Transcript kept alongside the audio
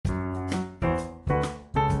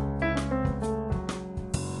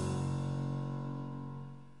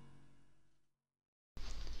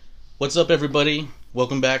What's up, everybody?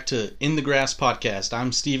 Welcome back to In the Grass Podcast.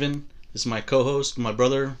 I'm Steven. This is my co-host, my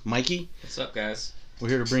brother, Mikey. What's up, guys? We're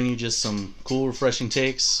here to bring you just some cool, refreshing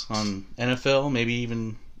takes on NFL, maybe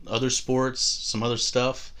even other sports, some other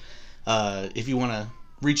stuff. If you want to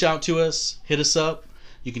reach out to us, hit us up.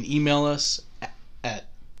 You can email us at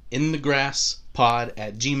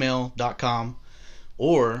inthegrasspod@gmail.com.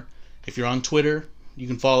 Or if you're on Twitter, you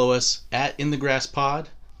can follow us at inthegrasspod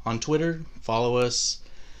on Twitter. Follow us.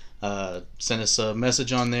 Send us a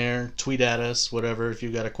message on there, tweet at us, whatever. If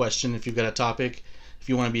you've got a question, if you've got a topic, if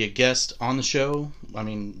you want to be a guest on the show, I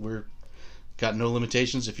mean, we're got no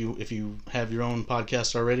limitations. If you have your own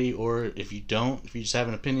podcast already, or if you don't, if you just have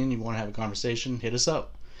an opinion, you want to have a conversation, hit us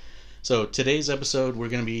up. So today's episode, we're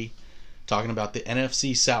going to be talking about the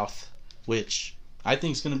NFC South, which I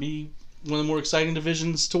think is going to be one of the more exciting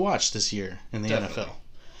divisions to watch this year in the Definitely. NFL.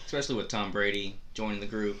 Especially with Tom Brady joining the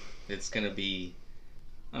group, it's going to be,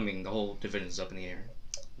 the whole division's up in the air.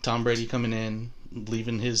 Tom Brady coming in,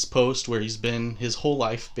 leaving his post where he's been his whole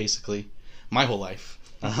life, basically. My whole life.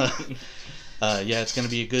 Yeah, it's going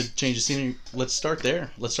to be a good change of scenery. Let's start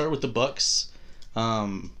there. Let's start with the Bucs.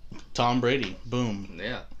 Tom Brady, boom.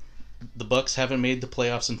 Yeah. The Bucs haven't made the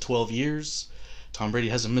playoffs in 12 years. Tom Brady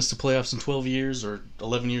hasn't missed the playoffs in 12 years or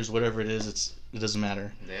 11 years, whatever it is. It doesn't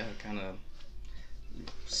matter. Yeah, kind of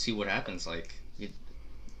see what happens. Like, it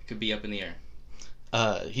could be up in the air.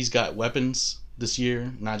 He's got weapons this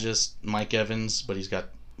year, not just Mike Evans, but he's got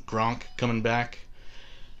Gronk coming back.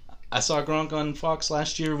 I saw Gronk on Fox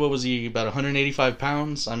last year. What was he, about 185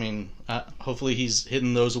 pounds? I mean, hopefully he's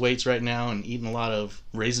hitting those weights right now and eating a lot of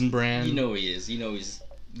Raisin Bran. You know he is. You know he's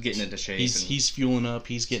getting into shape. He's fueling up.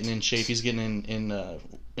 He's getting in shape. He's getting in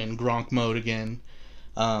Gronk mode again.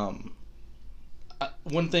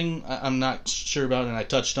 One thing I'm not sure about, and I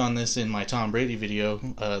touched on this in my Tom Brady video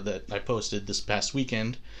that I posted this past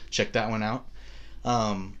weekend. Check that one out.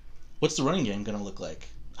 What's the running game going to look like?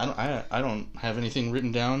 I don't have anything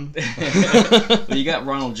written down. Well, you got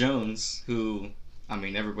Ronald Jones, who,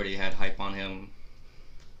 everybody had hype on him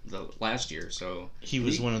last year. So he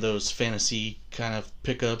was one of those fantasy kind of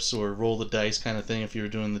pickups or roll the dice kind of thing if you were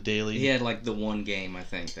doing the daily. He had like the one game, I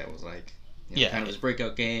think, that was like, kind of his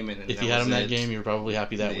breakout game. And if you had him that game, you were probably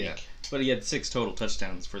happy that week. But he had 6 total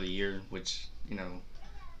touchdowns for the year, which,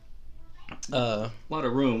 a lot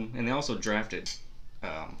of room. And they also drafted,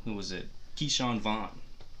 who was it? Keyshawn Vaughn.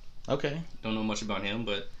 Okay. Don't know much about him,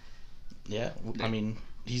 but... Yeah,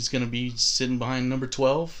 he's going to be sitting behind number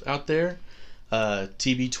 12 out there.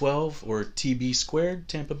 TB12 or TB squared,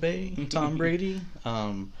 Tampa Bay, Tom Brady.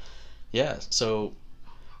 Yeah, so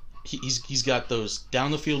he's got those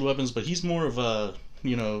down the field weapons, but he's more of a,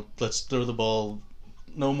 let's throw the ball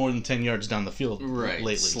no more than 10 yards down the field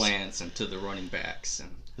lately. Slants and to the running backs.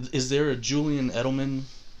 Is there a Julian Edelman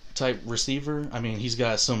type receiver? He's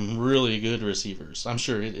got some really good receivers. I'm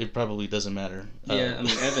sure it probably doesn't matter. Yeah,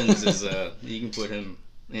 Evans is you can put him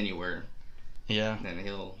anywhere. Yeah. And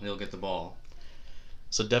he'll get the ball.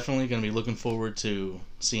 So definitely going to be looking forward to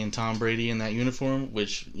seeing Tom Brady in that uniform,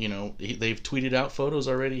 which, they've tweeted out photos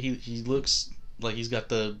already. He looks like he's got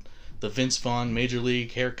the Vince Vaughn Major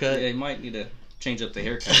League haircut. Yeah, he might need to change up the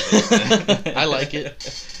haircut. I like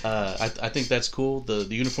it. I think that's cool. The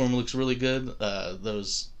uniform looks really good.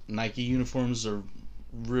 Those Nike uniforms are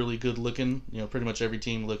really good looking. Pretty much every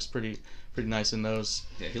team looks pretty nice in those.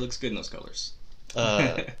 Yeah, he looks good in those colors.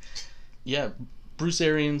 Yeah, Bruce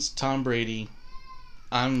Arians, Tom Brady.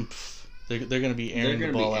 They're going to be airing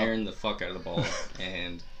the ball out. They're going to be airing the fuck out of the ball.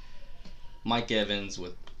 And Mike Evans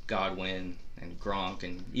with Godwin and Gronk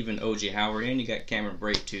and even O.J. Howard. And you got Cameron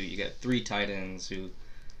Brate, too. You got 3 tight ends who...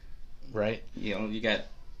 Right. You got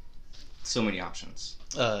so many options.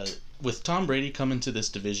 With Tom Brady coming to this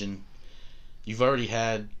division, you've already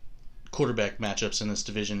had quarterback matchups in this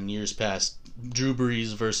division in years past. Drew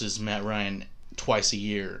Brees versus Matt Ryan twice a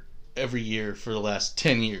year. Every year for the last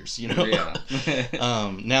 10 years, Yeah.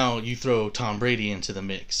 Now you throw Tom Brady into the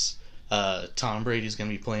mix. Tom Brady's going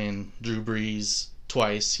to be playing Drew Brees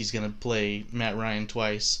twice. He's going to play Matt Ryan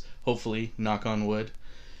twice, hopefully, knock on wood.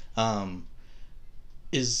 What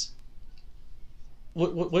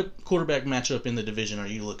quarterback matchup in the division are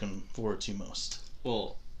you looking forward to most?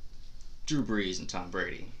 Well, Drew Brees and Tom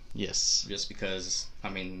Brady. Yes. Just because,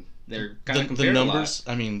 they're kind of compared the numbers.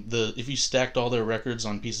 A lot. If you stacked all their records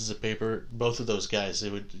on pieces of paper, both of those guys,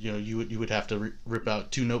 it would you would have to rip out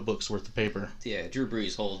 2 notebooks worth of paper. Yeah, Drew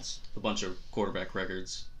Brees holds a bunch of quarterback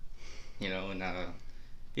records, and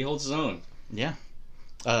he holds his own. Yeah.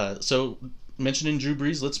 So mentioning Drew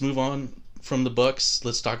Brees, let's move on from the Bucs.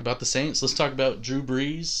 Let's talk about the Saints. Let's talk about Drew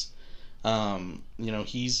Brees.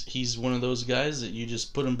 He's one of those guys that you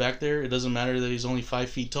just put him back there. It doesn't matter that he's only 5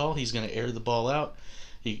 feet tall. He's going to air the ball out.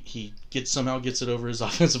 He somehow gets it over his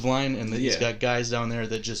offensive line, and he's got guys down there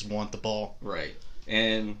that just want the ball. Right,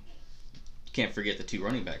 and you can't forget the 2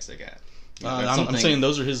 running backs they got. I'm saying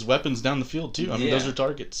those are his weapons down the field too. I mean, those are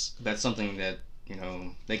targets. That's something that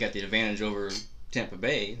they got the advantage over Tampa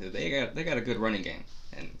Bay. They got a good running game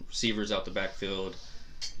and receivers out the backfield.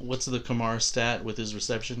 What's the Kamara stat with his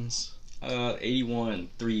receptions? 81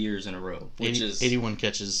 3 years in a row, which is 81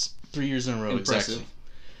 catches 3 years in a row. Impressive. Exactly.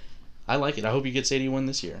 I like it. I hope he gets 81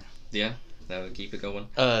 this year. Yeah, that would keep it going.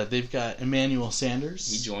 They've got Emmanuel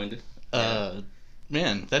Sanders. He joined it.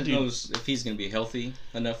 Man, that dude knows if he's going to be healthy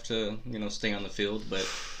enough to stay on the field, but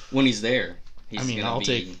when he's there,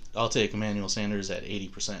 I'll take Emmanuel Sanders at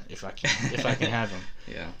 80% if I can have him.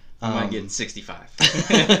 Yeah, I might get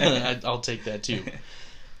 65. I'll take that too.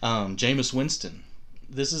 Jameis Winston.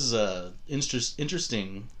 This is a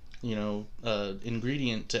interesting,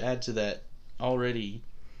 ingredient to add to that already.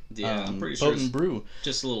 Yeah, I'm pretty potent sure brew.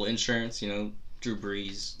 Just a little insurance, Drew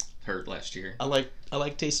Brees hurt last year. I like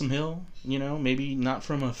Taysom Hill, maybe not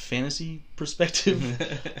from a fantasy perspective.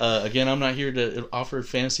 Again, I'm not here to offer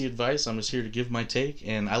fantasy advice. I'm just here to give my take,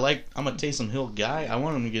 and I'm a Taysom Hill guy. I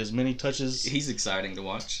want him to get as many touches. He's exciting to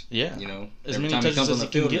watch. Yeah. As every many time touches he comes on the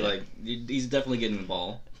field, you're like, he's definitely getting the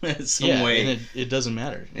ball. Some way. And it doesn't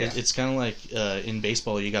matter. Yeah. It's kind of like in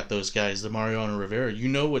baseball, you got those guys, the Mariano Rivera. You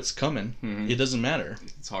know what's coming. Mm-hmm. It doesn't matter.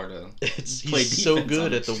 It's hard to he's so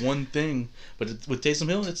good at the one thing. But with Taysom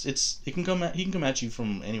Hill, he can come at you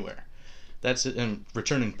from anywhere. That's it. And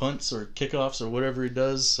returning punts or kickoffs or whatever he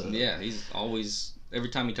does. Yeah, he's always, every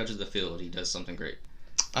time he touches the field, he does something great.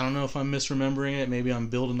 I don't know if I'm misremembering it. Maybe I'm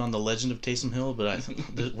building on the legend of Taysom Hill, but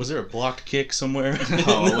was there a blocked kick somewhere?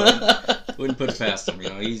 No, wouldn't put it past him.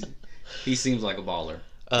 He seems like a baller.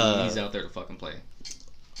 He's out there to fucking play.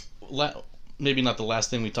 Maybe not the last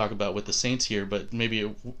thing we talk about with the Saints here, but maybe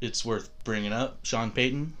it's worth bringing up. Sean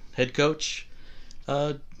Payton, head coach,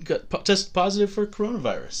 got tested positive for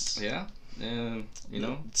coronavirus. Yeah,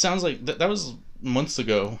 It sounds like that was months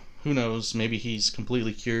ago. Who knows? Maybe he's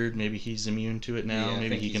completely cured. Maybe he's immune to it now. Yeah,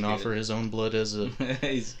 maybe he can offer his own blood as a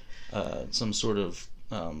some sort of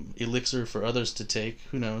elixir for others to take.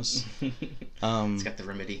 Who knows? It's got the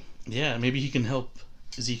remedy. Yeah, maybe he can help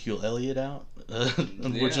Ezekiel Elliott out.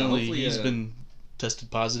 Unfortunately, he's been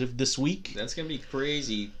tested positive this week. That's gonna be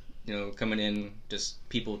crazy. Coming in, just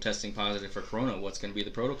people testing positive for corona. What's going to be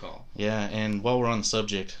the protocol? Yeah, and while we're on the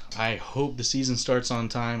subject, I hope the season starts on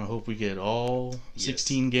time. I hope we get all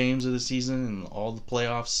 16 games of the season and all the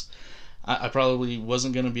playoffs. I probably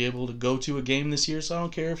wasn't going to be able to go to a game this year, so I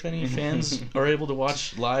don't care if any fans are able to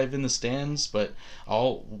watch live in the stands, but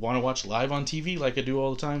I'll want to watch live on TV like I do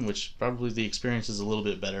all the time, which probably the experience is a little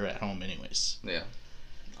bit better at home anyways. Yeah,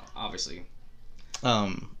 obviously.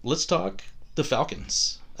 Let's talk the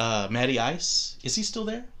Falcons. Matty Ice, is he still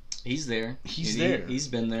there? He's there. He's there. He's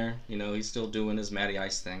been there. He's still doing his Matty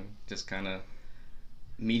Ice thing. Just kind of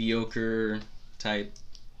mediocre type.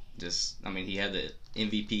 He had the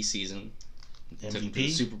MVP season. MVP? Took the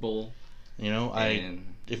Super Bowl.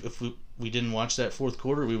 If we didn't watch that fourth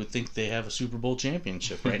quarter, we would think they have a Super Bowl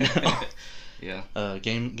championship right now. Yeah.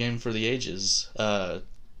 Game for the ages.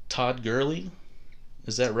 Todd Gurley,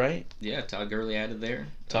 is that right? Yeah, Todd Gurley added there.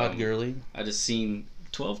 Todd Gurley. I just seen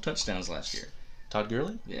 12 touchdowns last year. Todd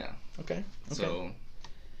Gurley? Yeah. Okay. So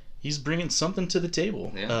he's bringing something to the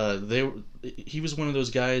table. Yeah. He was one of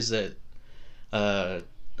those guys that I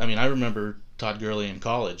remember Todd Gurley in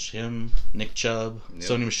college. Him, Nick Chubb,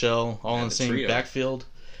 Sony Michel, all in the same trio. backfield.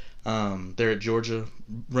 They're at Georgia,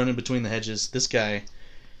 running between the hedges. This guy,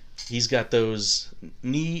 he's got those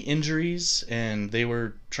knee injuries, and they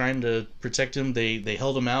were trying to protect him. They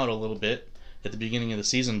held him out a little bit at the beginning of the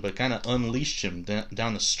season, but kind of unleashed him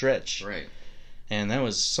down the stretch. Right. And that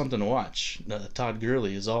was something to watch. Todd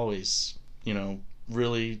Gurley is always,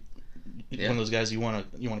 really one of those guys you want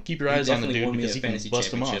to keep your eyes on the dude because he can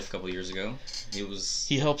bust him off. A couple years ago,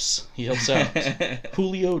 he helps out.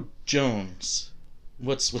 Julio Jones,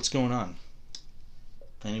 what's going on?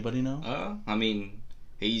 Anybody know?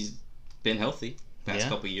 He's been healthy past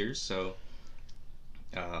couple years, so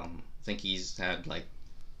I think he's had like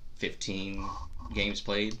 15 games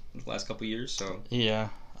played in the last couple years. So yeah,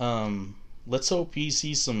 let's hope he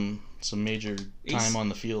sees some major time on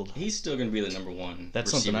the field. He's still going to be the number one.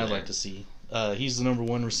 That's something I'd like to see. He's the number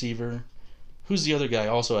one receiver. Who's the other guy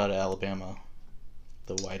also out of Alabama?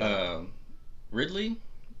 The wideout. Ridley,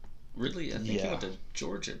 I think he went to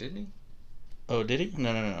Georgia, didn't he? Oh, did he?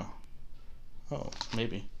 No. Oh,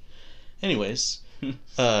 maybe. Anyways,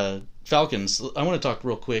 Falcons. I want to talk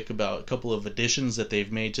real quick about a couple of additions that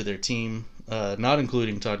they've made to their team, not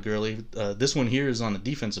including Todd Gurley. This one here is on the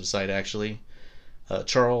defensive side, actually.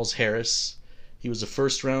 Charles Harris. He was a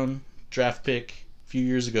first-round draft pick a few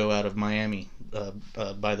years ago out of Miami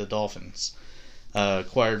by the Dolphins.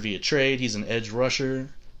 Acquired via trade. He's an edge rusher.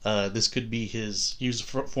 This could be he was a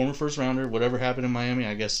former first-rounder. Whatever happened in Miami,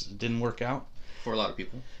 I guess it didn't work out. For a lot of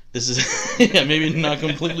people. This is maybe not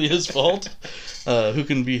completely his fault. Who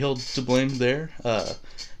can be held to blame there?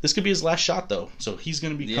 This could be his last shot, though. So he's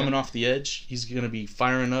going to be coming off the edge. He's going to be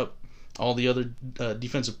firing up all the other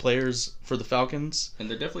defensive players for the Falcons. And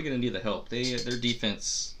they're definitely going to need the help. Their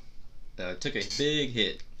defense took a big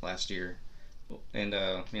hit last year. And,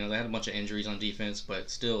 they had a bunch of injuries on defense, but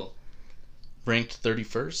still. Ranked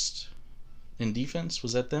 31st in defense?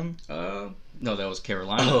 Was that them? No, that was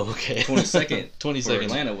Carolina. Oh, okay. 22nd. 22nd. For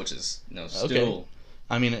Atlanta, which is still. Okay.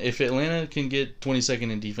 I mean, if Atlanta can get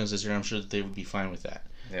 22nd in defense this year, I'm sure that they would be fine with that.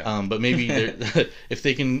 Yeah. But maybe if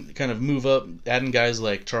they can kind of move up, adding guys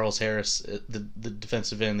like Charles Harris, the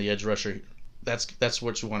defensive end, the edge rusher, that's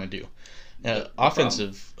what you want to do.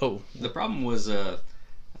 Offensive. The problem was, I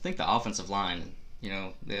think the offensive line.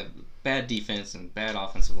 They have bad defense and bad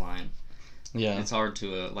offensive line. Yeah. It's hard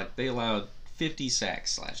to they allowed 50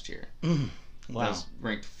 sacks last year. Wow. That was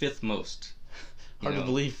ranked 5th most. Hard to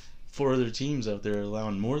believe 4 other teams out there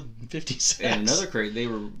allowing more than 50 sacks. And another they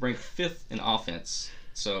were ranked 5th in offense.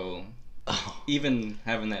 So even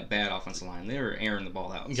having that bad offensive line, they were airing the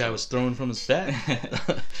ball out. The guy was throwing from his bat.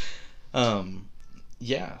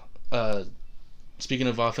 Yeah. Speaking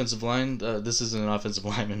of offensive line, this isn't an offensive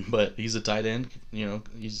lineman, but he's a tight end.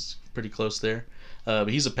 He's pretty close there. But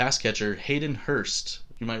he's a pass catcher. Hayden Hurst.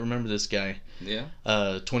 You might remember this guy. Yeah.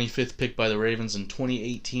 25th pick by the Ravens in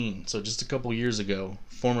 2018. So just a couple years ago.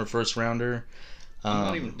 Former first rounder.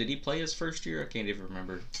 Did he play his first year? I can't even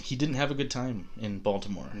remember. He didn't have a good time in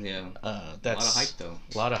Baltimore. Yeah. That's a lot of hype, though.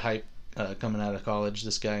 A lot of hype coming out of college,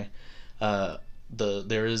 this guy.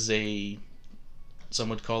 There is some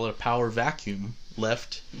would call it a power vacuum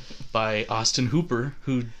left by Austin Hooper,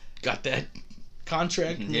 who got that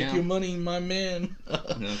contract. Make your money, my man.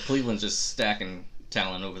 Cleveland's just stacking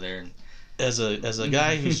talent over there. As a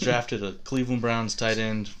guy who's drafted a Cleveland Browns tight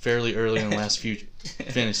end fairly early in the last few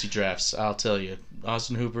fantasy drafts, I'll tell you,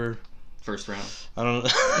 Austin Hooper, first round. I don't know.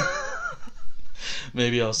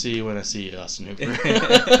 Maybe I'll see you when I see you, Austin Hooper.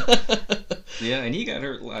 Yeah, and he got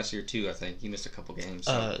hurt last year too. I think he missed a couple games.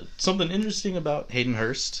 So. Something interesting about Hayden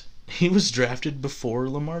Hurst: he was drafted before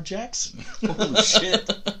Lamar Jackson. Oh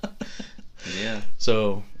shit! Yeah.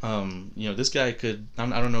 So, this guy could. I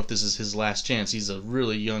don't know if this is his last chance. He's a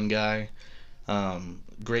really young guy.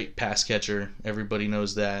 Great pass catcher. Everybody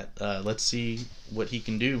knows that. Let's see what he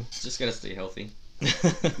can do. Just gotta stay healthy.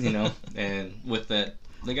 And with that,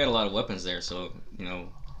 they got a lot of weapons there, so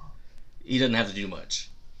he doesn't have to do much.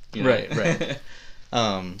 Right.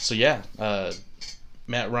 So yeah,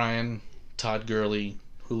 Matt Ryan, Todd Gurley,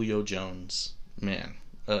 Julio Jones. Man,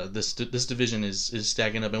 this division is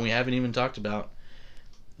stacking up, and we haven't even talked about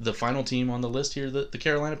the final team on the list here, the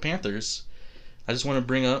Carolina Panthers. I just want to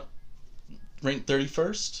bring up ranked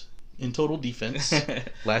 31st in total defense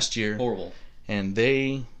last year. Horrible. And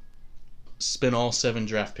they spent all 7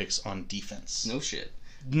 draft picks on defense. No shit.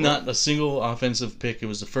 Not a single offensive pick. It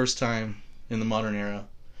was the first time in the modern era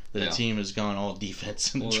that a team has gone all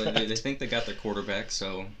defense in the draft. They think they got their quarterback,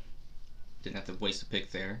 so didn't have to waste a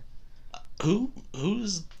pick there. Who do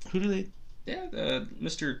they? Yeah,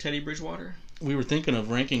 Mr. Teddy Bridgewater. We were thinking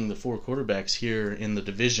of ranking the 4 quarterbacks here in the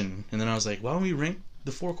division, and then I was like, why don't we rank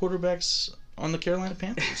the 4 quarterbacks on the Carolina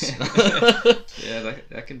Panthers? Yeah,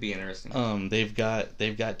 that could be interesting. They've got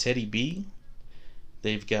Teddy B.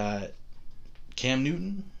 They've got Cam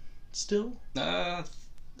Newton still.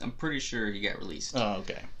 I'm pretty sure he got released. Oh,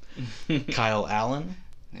 okay. Kyle Allen.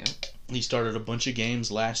 Yeah. He started a bunch of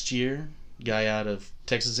games last year. Guy out of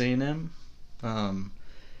Texas A&M.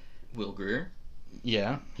 Will Grier.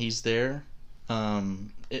 Yeah, he's there.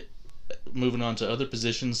 Moving on to other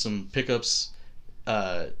positions, some pickups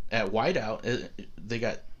at wideout. They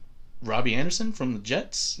got Robbie Anderson from the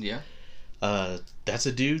Jets. Yeah. That's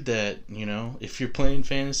a dude that, if you're playing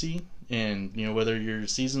fantasy and, whether you're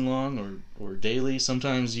season long or daily,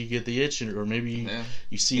 sometimes you get the itch, or maybe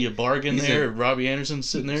you see a bargain there. Robbie Anderson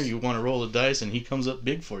sitting there, you want to roll the dice, and he comes up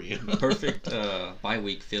big for you. Perfect bye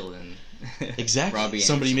week fill-in. Exactly. Robbie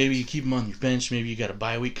Somebody, Anderson. maybe you keep him on your bench, maybe you got a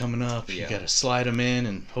bye week coming up, you got to slide him in,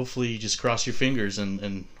 and hopefully you just cross your fingers,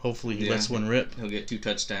 and hopefully he lets one rip. He'll get 2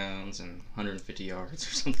 touchdowns and 150 yards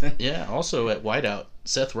or something. Yeah, also at wideout,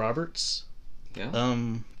 Seth Roberts. Yeah.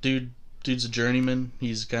 Dude's a journeyman.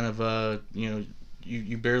 He's kind of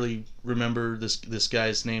you barely remember this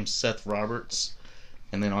guy's name, Seth Roberts,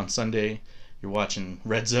 and then on Sunday you're watching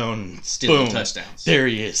Red Zone, stealing boom, touchdowns. There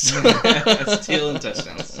he is, stealing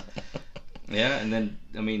touchdowns. Yeah, and then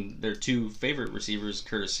I mean their two favorite receivers,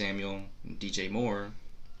 Curtis Samuel and DJ Moore.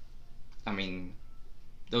 I mean,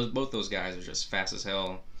 both those guys are just fast as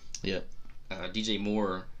hell. Yep. DJ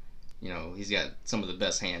Moore, you know, he's got some of the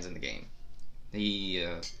best hands in the game. He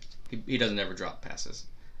doesn't ever drop passes.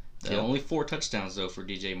 Only 4 touchdowns though for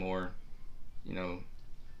DJ Moore. You know,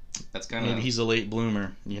 that's kind of, maybe he's a late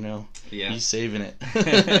bloomer. You know, yeah, he's saving it.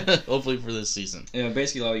 Hopefully for this season. Yeah,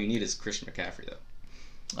 basically all you need is Christian McCaffrey though.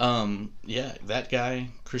 Yeah, that guy,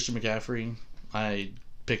 Christian McCaffrey. I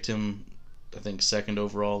picked him, I think, 2nd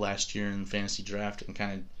overall last year in the fantasy draft, and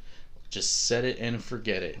kind of just set it and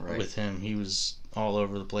forget it with him. He was all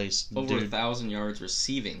over the place. Over 1,000 yards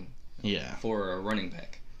receiving. Yeah. For a running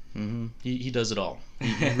back. Mm-hmm. He does it all.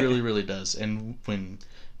 He really, really does. And when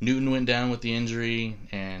Newton went down with the injury,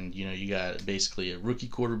 and you know you got basically a rookie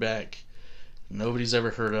quarterback nobody's ever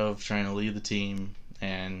heard of trying to lead the team,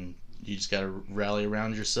 and you just got to rally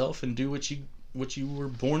around yourself and do what you were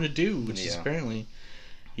born to do, which is apparently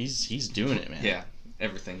he's doing it, man. Yeah,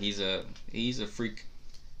 everything. He's a freak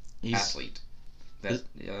athlete. That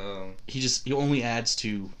he only adds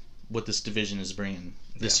to what this division is bringing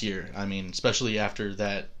this year. I mean, especially after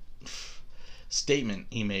that statement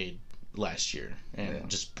he made last year, and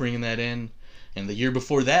just bringing that in. And the year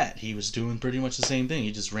before that, he was doing pretty much the same thing.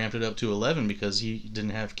 He just ramped it up to 11 because he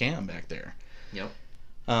didn't have Cam back there. Yep.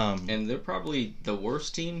 And they're probably the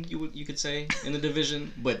worst team you could say in the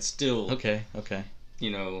division, but still. Okay.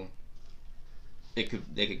 You know, they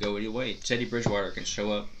could go either way. Teddy Bridgewater can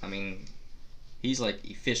show up. I mean, he's like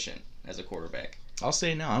efficient as a quarterback. I'll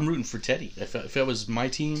say now, I'm rooting for Teddy. If it was my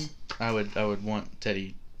team, I would want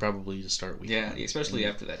Teddy probably to start week. Yeah, especially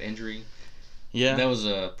after that injury. Yeah, that was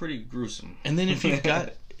pretty gruesome. And then if you've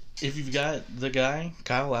got the guy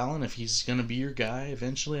Kyle Allen, if he's gonna be your guy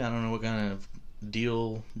eventually, I don't know what kind of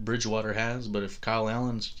deal Bridgewater has, but if Kyle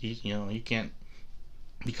Allen's, he can't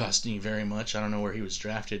be costing you very much. I don't know where he was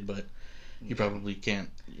drafted, but he probably can't.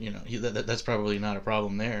 That's probably not a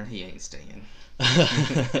problem there. He ain't staying.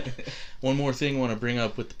 One more thing I want to bring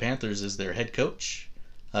up with the Panthers is their head coach.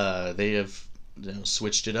 They have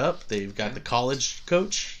switched it up. They've got the college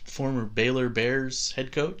coach, former Baylor Bears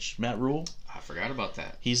head coach, Matt Rule. I forgot about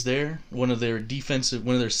that. He's there. One of their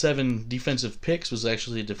 7 defensive picks was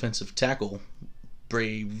actually a defensive tackle,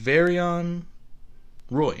 Bravarion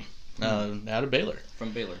Roy, out of Baylor.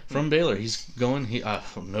 From Baylor. He's going. He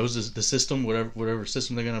knows the system, whatever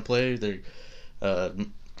system they're going to play.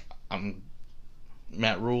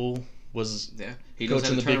 Matt Rule was coach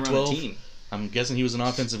in the Big 12. I'm guessing he was an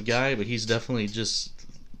offensive guy, but he's definitely just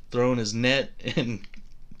throwing his net and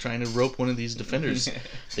trying to rope one of these defenders.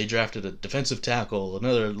 They drafted a defensive tackle,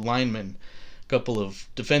 another lineman, a couple of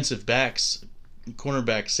defensive backs,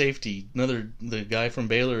 cornerback, safety. The guy from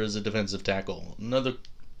Baylor is a defensive tackle. Another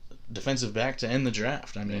defensive back to end the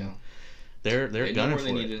draft. I mean, they're gunning for it.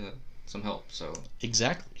 They needed some help. So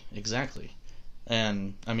exactly.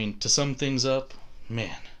 And I mean, to sum things up,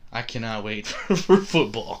 man, I cannot wait for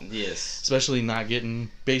football. Yes. Especially not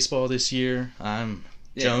getting baseball this year.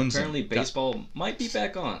 Jones. Apparently baseball might be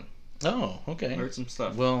back on. Oh, okay. I heard some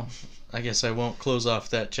stuff. Well, I guess I won't close off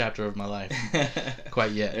that chapter of my life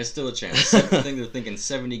quite yet. There's still a chance. I think they're thinking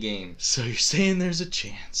 70 games. So you're saying there's a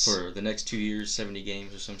chance. For the next 2 years, 70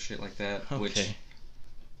 games or some shit like that. Okay. Which,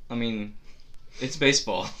 I mean, it's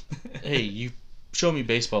baseball. Hey, you show me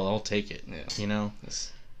baseball, I'll take it. Yeah.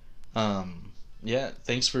 Yes. Yeah,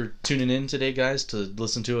 thanks for tuning in today, guys, to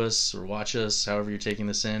listen to us or watch us, however you're taking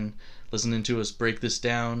this in. Listening to us break this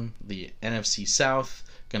down. The NFC South,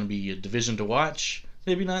 going to be a division to watch.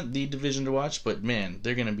 Maybe not the division to watch, but man,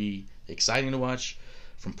 they're going to be exciting to watch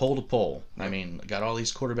from pole to pole. I mean, got all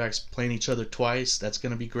these quarterbacks playing each other twice. That's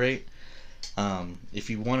going to be great. If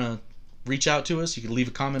you want to reach out to us, you can leave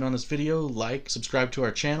a comment on this video, subscribe to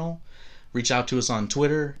our channel. Reach out to us on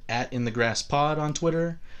Twitter, @InTheGrassPod on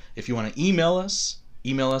Twitter. If you want to email us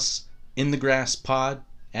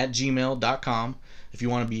inthegrasspod@gmail.com. If you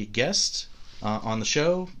want to be a guest on the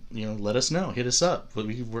show, let us know. Hit us up.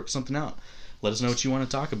 We can work something out. Let us know what you want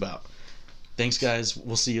to talk about. Thanks, guys.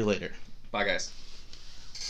 We'll see you later. Bye, guys.